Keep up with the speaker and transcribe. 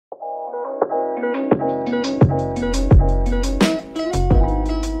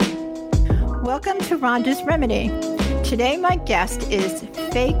Rhonda's Remedy. Today my guest is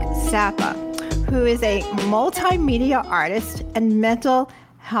Fake Zappa, who is a multimedia artist and mental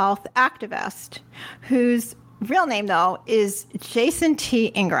health activist, whose real name, though, is Jason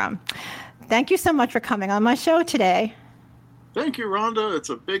T. Ingram. Thank you so much for coming on my show today. Thank you, Rhonda. It's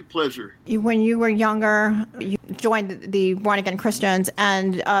a big pleasure. When you were younger, you joined the Born Again Christians,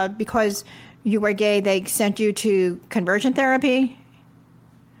 and because you were gay, they sent you to conversion therapy?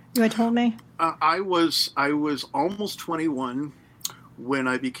 You had told me? I was almost 21 when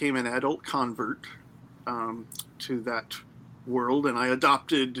I became an adult convert to that world, and I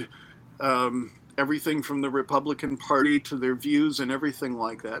adopted everything from the Republican Party to their views and everything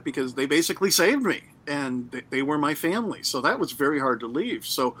like that, because they basically saved me, and they were my family. So that was very hard to leave.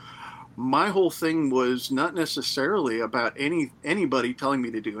 So my whole thing was not necessarily about anybody telling me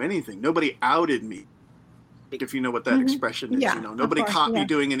to do anything. Nobody outed me, if you know what that expression is. Yeah, nobody caught me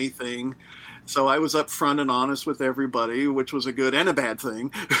doing anything. So I was upfront and honest with everybody, which was a good and a bad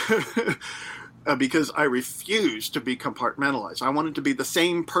thing. Because I refused to be compartmentalized. I wanted to be the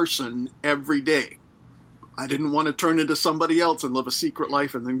same person every day. I didn't want to turn into somebody else and live a secret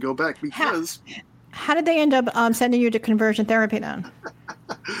life and then go back, because... How did they end up sending you to conversion therapy then?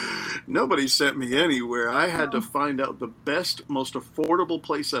 Nobody sent me anywhere. I had to find out the best, most affordable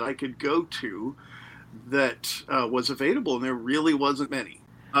place that I could go to that was available, and there really wasn't many.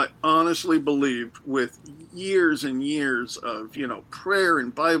 I honestly believed, with years and years of, prayer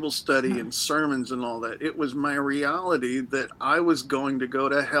and Bible study and sermons and all that, it was my reality that I was going to go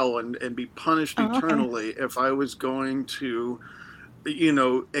to hell and be punished eternally if I was going to,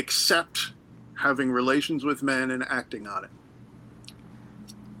 accept having relations with men and acting on it.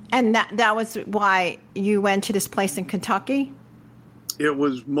 And that was why you went to this place in Kentucky? It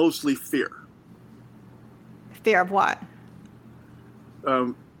was mostly fear. Fear of what?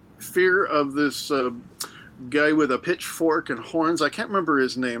 Fear of this guy with a pitchfork and horns. I can't remember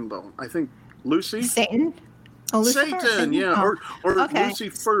his name, though. I think Lucy? Satan? Oh, Lucifer? Satan, yeah. Oh. Or Okay.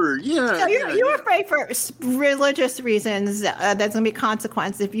 Lucifer, yeah. So you're afraid for religious reasons there's going to be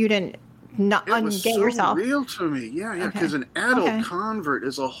consequences if you didn't ungay yourself. It was so real to me, yeah, because an adult convert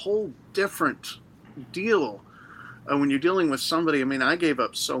is a whole different deal. When you're dealing with somebody, I gave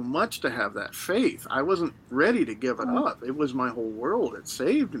up so much to have that faith. I wasn't ready to give it up. It was my whole world. It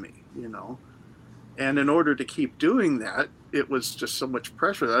saved me, And in order to keep doing that, it was just so much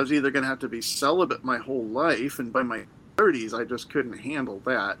pressure. I was either going to have to be celibate my whole life, and by my 30s, I just couldn't handle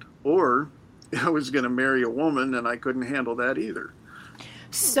that. Or I was going to marry a woman, and I couldn't handle that either.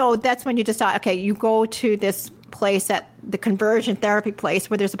 So that's when you decide, okay, you go to this place, at the conversion therapy place,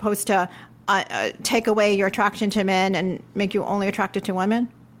 where they're supposed to take away your attraction to men and make you only attracted to women?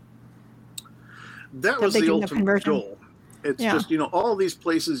 That was the ultimate goal. It's just, all these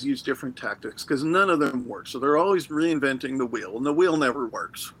places use different tactics because none of them work. So they're always reinventing the wheel, and the wheel never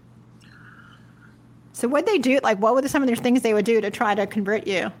works. So what they do, what were some of the things they would do to try to convert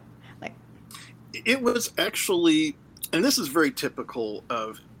you? It was actually, and this is very typical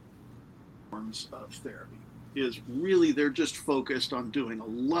of forms of therapy, is really they're just focused on doing a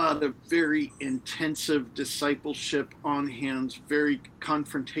lot of very intensive discipleship on hands, very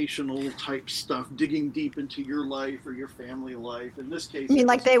confrontational type stuff, digging deep into your life or your family life. In this case,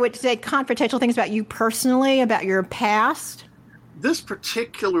 they would say confrontational things about you personally, about your past? This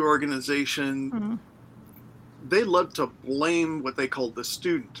particular organization, they love to blame what they call the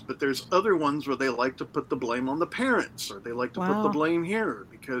student, but there's other ones where they like to put the blame on the parents, or they like to put the blame here,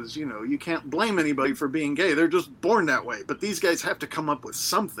 because, you can't blame anybody for being gay. They're just born that way. But these guys have to come up with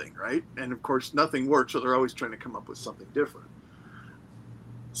something, right? And of course, nothing works, so they're always trying to come up with something different.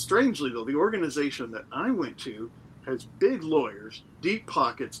 Strangely, though, the organization that I went to has big lawyers, deep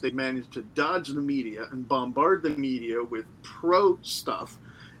pockets. They managed to dodge the media and bombard the media with pro stuff,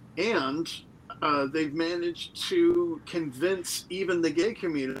 and they've managed to convince even the gay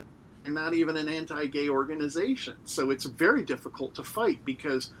community, and not even an anti-gay organization. So it's very difficult to fight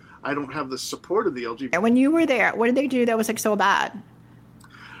because I don't have the support of the LGBT. And when you were there, what did they do that was so bad?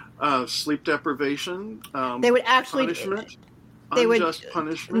 Sleep deprivation. They would actually punishment. Unjust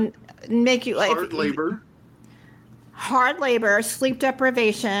punishment. Make you hard labor, sleep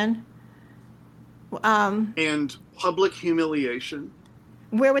deprivation, and public humiliation.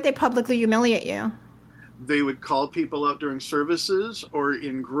 Where would they publicly humiliate you? They would call people out during services or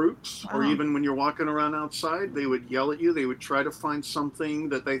in groups, or even when you're walking around outside, they would yell at you. They would try to find something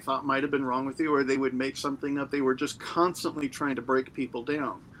that they thought might have been wrong with you, or they would make something up. They were just constantly trying to break people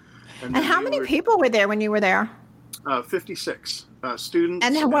down. And how many people were there when you were there? 56 students.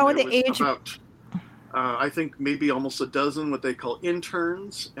 And what were the age? About, I think maybe almost a dozen what they call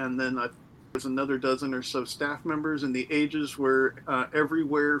interns, and then was another dozen or so staff members, and the ages were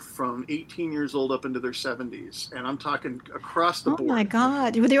everywhere from 18 years old up into their 70s. And I'm talking across the board. Oh my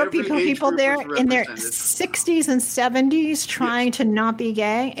God. There were people there in their 60s and 70s trying to not be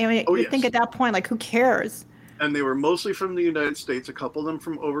gay. I mean, you think at that point, like, who cares? And they were mostly from the United States, a couple of them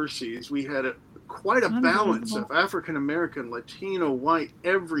from overseas. We had quite a balance of African American, Latino, white,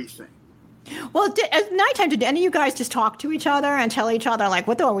 everything. Well, at nighttime, did any of you guys just talk to each other and tell each other, like,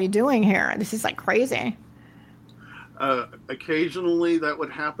 what are we doing here? This is, like, crazy. Occasionally that would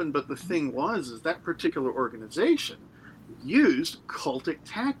happen, but the thing is that particular organization used cultic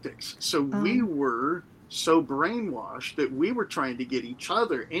tactics. So we were so brainwashed that we were trying to get each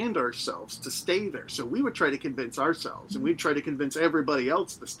other and ourselves to stay there. So we would try to convince ourselves, and we'd try to convince everybody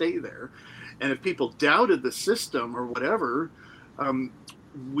else to stay there. And if people doubted the system or whatever,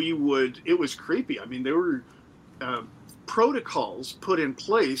 it was creepy. I mean, there were protocols put in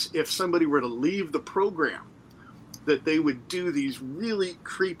place if somebody were to leave the program, that they would do these really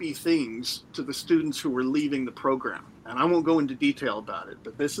creepy things to the students who were leaving the program. And I won't go into detail about it,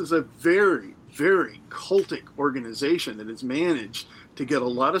 but this is a very, very cultic organization that has managed to get a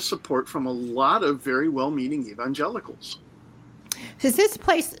lot of support from a lot of very well-meaning evangelicals. Does this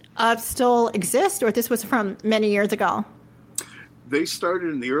place still exist, or this was from many years ago? They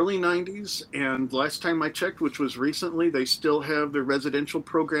started in the early 90s, and last time I checked, which was recently, they still have their residential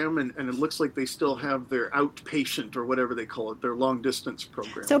program, and it looks like they still have their outpatient, or whatever they call it, their long-distance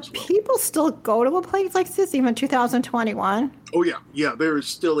program. So people still go to a place like this, even 2021? Oh, yeah. Yeah, there is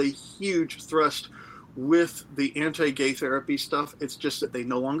still a huge thrust with the anti-gay therapy stuff. It's just that they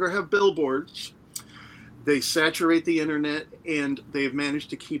no longer have billboards. They saturate the internet, and they've managed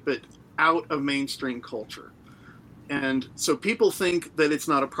to keep it out of mainstream culture. And so people think that it's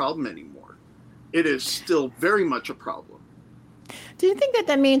not a problem anymore. It is still very much a problem. Do you think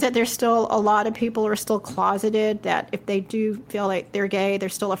that means that there's still a lot of people who are still closeted, that if they do feel like they're gay, they're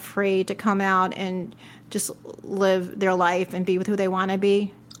still afraid to come out and just live their life and be with who they want to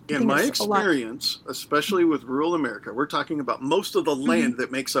be? In my experience, especially with rural America, we're talking about most of the land that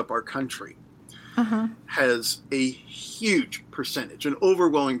makes up our country, has a huge percentage, an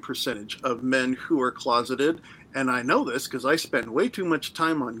overwhelming percentage of men who are closeted. And I know this because I spend way too much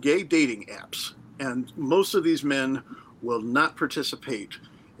time on gay dating apps. And most of these men will not participate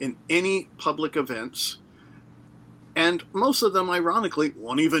in any public events. And most of them, ironically,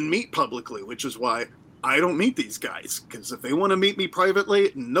 won't even meet publicly, which is why I don't meet these guys. Because if they want to meet me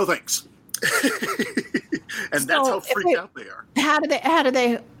privately, no thanks. And that's how freaked out they are. How do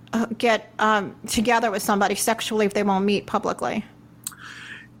they get together with somebody sexually if they won't meet publicly?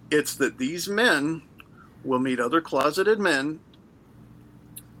 It's that these men will meet other closeted men.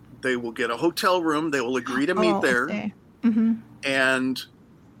 They will get a hotel room. They will agree to meet there. And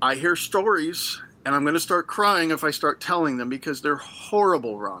I hear stories, and I'm going to start crying if I start telling them, because they're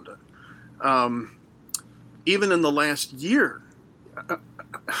horrible, Rhonda. Even in the last year,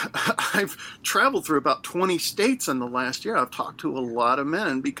 I've traveled through about 20 states in the last year. I've talked to a lot of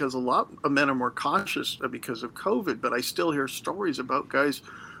men, because a lot of men are more cautious because of COVID, but I still hear stories about guys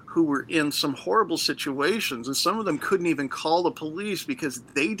who were in some horrible situations, and some of them couldn't even call the police because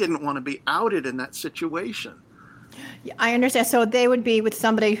they didn't want to be outed in that situation. Yeah, I understand. So they would be with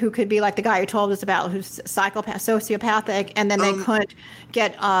somebody who could be like the guy you told us about, who's psychopath, sociopathic, and then they couldn't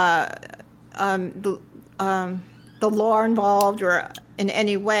get the law involved or in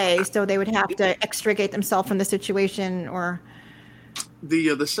any way, so they would have to extricate themselves from the situation. Or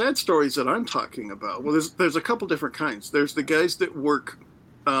the sad stories that I'm talking about, well, there's a couple different kinds. There's the guys that work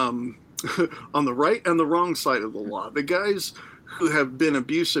on the right and the wrong side of the law. The guys who have been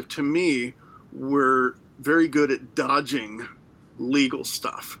abusive to me were very good at dodging legal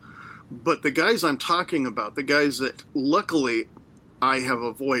stuff. But the guys I'm talking about, the guys that luckily I have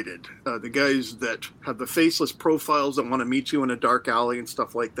avoided, the guys that have the faceless profiles that want to meet you in a dark alley and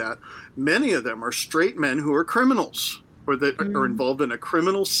stuff like that, many of them are straight men who are criminals, or that are involved in a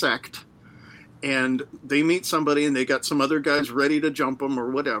criminal sect. And they meet somebody and they got some other guys ready to jump them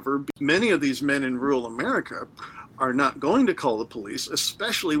or whatever. Many of these men in rural America are not going to call the police,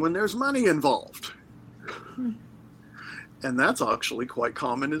 especially when there's money involved. And that's actually quite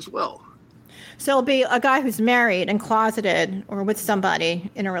common as well. So it'll be a guy who's married and closeted, or with somebody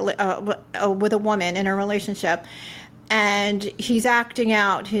in with a woman in a relationship, and he's acting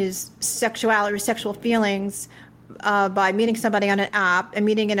out his sexuality or sexual feelings by meeting somebody on an app and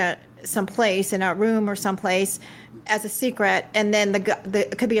meeting in someplace in a room or someplace as a secret, and then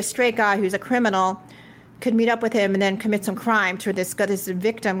it could be a straight guy who's a criminal could meet up with him and then commit some crime to this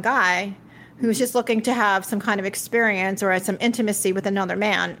victim guy who's just looking to have some kind of experience or some intimacy with another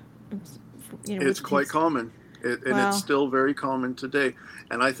man It's quite common. And it's still very common today.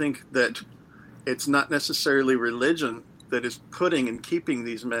 And I think that it's not necessarily religion that is putting and keeping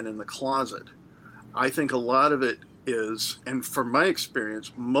these men in the closet. I think a lot of it is, and from my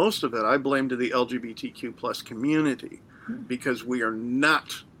experience, most of it I blame to the LGBTQ plus community, because we are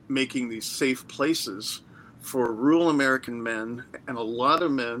not making these safe places for rural American men and a lot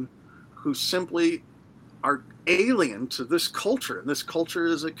of men who simply are alien to this culture. And this culture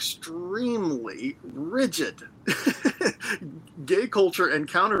is extremely rigid. Gay culture and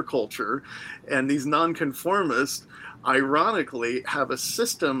counterculture and these nonconformists, ironically, have a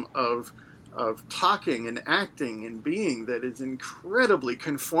system of talking and acting and being that is incredibly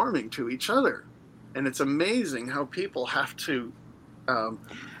conforming to each other. And it's amazing how people have to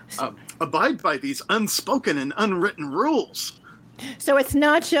abide by these unspoken and unwritten rules. So it's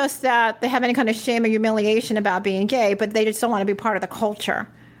not just that they have any kind of shame or humiliation about being gay, but they just don't want to be part of the culture.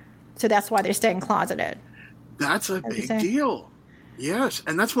 So that's why they're staying closeted. That's a big deal. Yes.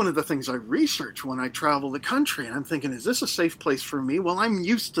 And that's one of the things I research when I travel the country. And I'm thinking, is this a safe place for me? Well, I'm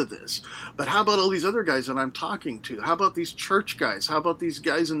used to this. But how about all these other guys that I'm talking to? How about these church guys? How about these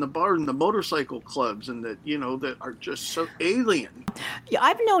guys in the bar and the motorcycle clubs and that, that are just so alien? Yeah,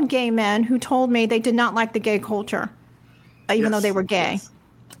 I've known gay men who told me they did not like the gay culture, even though they were gay. Yes.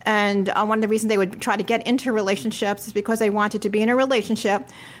 And one of the reasons they would try to get into relationships is because they wanted to be in a relationship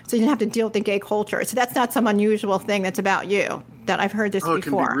so you didn't have to deal with the gay culture. So that's not some unusual thing that's about you, that I've heard this before. It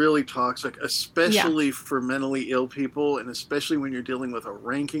can be really toxic, especially for mentally ill people, and especially when you're dealing with a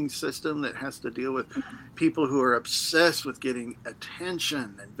ranking system that has to deal with people who are obsessed with getting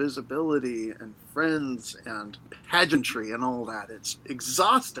attention and visibility and friends and pageantry and all that. It's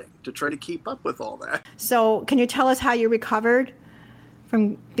exhausting to try to keep up with all that. So can you tell us how you recovered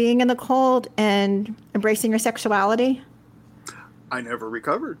from being in the cult and embracing your sexuality? I never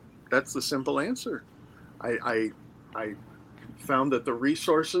recovered. That's the simple answer. I found that the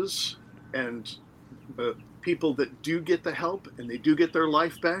resources and the people that do get the help and they do get their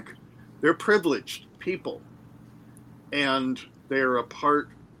life back, they're privileged people. And they're a part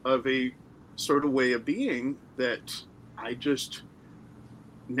of a sort of way of being that I just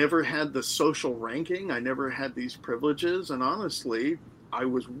never had the social ranking. I never had these privileges. And honestly, I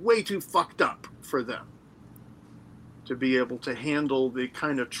was way too fucked up for them to be able to handle the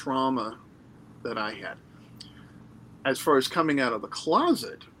kind of trauma that I had. As far as coming out of the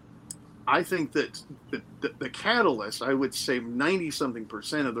closet, I think that the catalyst, I would say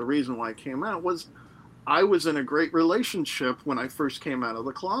 90-something% of the reason why I came out was I was in a great relationship when I first came out of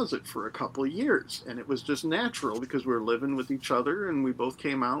the closet for a couple of years. And it was just natural because we were living with each other and we both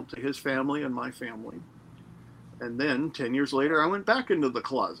came out to his family and my family. And then 10 years later, I went back into the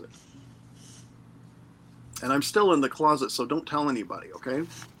closet. And I'm still in the closet, so don't tell anybody, okay?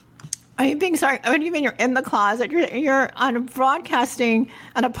 Are you being sorry? What do you mean you're in the closet? You're on broadcasting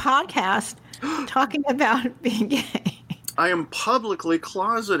on a podcast talking about being gay. I am publicly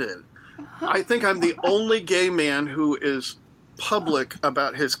closeted. I think I'm the only gay man who is public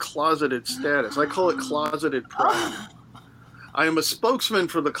about his closeted status. I call it closeted pride. I am a spokesman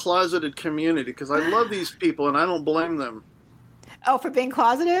for the closeted community because I love these people and I don't blame them. Oh, for being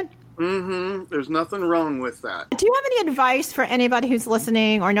closeted? Mm-hmm. There's nothing wrong with that. Do you have any advice for anybody who's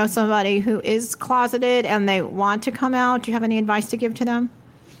listening or know somebody who is closeted and they want to come out? Do you have any advice to give to them?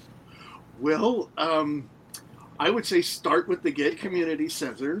 Well, I would say start with the gay community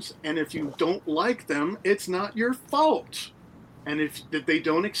centers. And if you don't like them, it's not your fault. And if they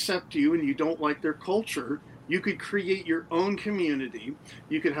don't accept you and you don't like their culture, you could create your own community.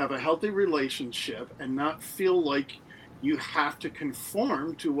 You could have a healthy relationship and not feel like you have to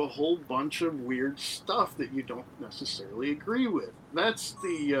conform to a whole bunch of weird stuff that you don't necessarily agree with. That's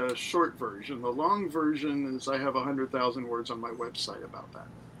the short version. The long version is I have 100,000 words on my website about that.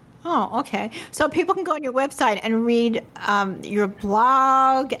 Oh, okay. So people can go on your website and read your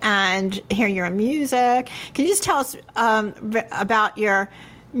blog and hear your music. Can you just tell us about your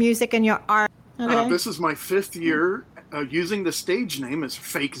music and your art? Okay. This is my 5th year using the stage name as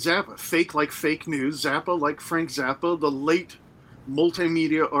Fake Zappa. Fake like fake news, Zappa like Frank Zappa, the late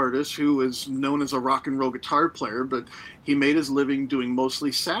multimedia artist who is known as a rock and roll guitar player, but he made his living doing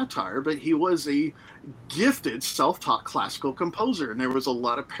mostly satire, but he was a gifted self-taught classical composer, and there was a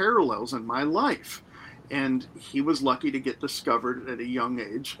lot of parallels in my life. And he was lucky to get discovered at a young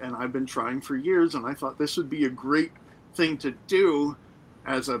age, and I've been trying for years, and I thought this would be a great thing to do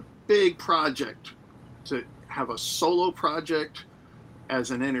as a big project, to have a solo project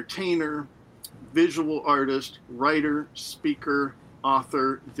as an entertainer, visual artist, writer, speaker,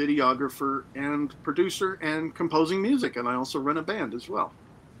 author, videographer, and producer, and composing music. And I also run a band as well.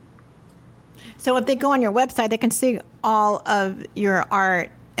 So if they go on your website, they can see all of your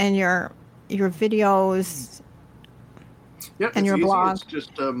art and your videos and your blog. It's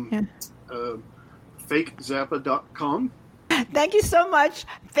just fakezappa.com. Thank you so much,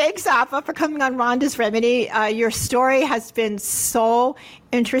 Fake Zappa, for coming on Rhonda's Remedy. Your story has been so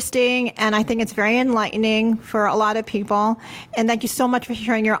interesting, and I think it's very enlightening for a lot of people. And thank you so much for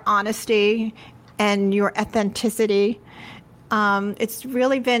sharing your honesty and your authenticity. It's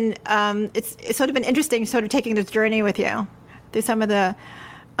really been it's sort of been interesting, sort of taking this journey with you through some of the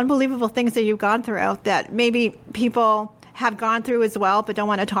unbelievable things that you've gone through that maybe people have gone through as well, but don't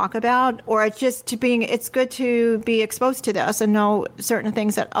want to talk about, or it's good to be exposed to this and know certain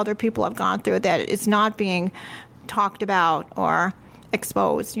things that other people have gone through that is not being talked about or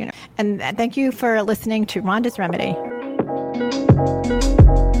exposed, And thank you for listening to Rhonda's Remedy.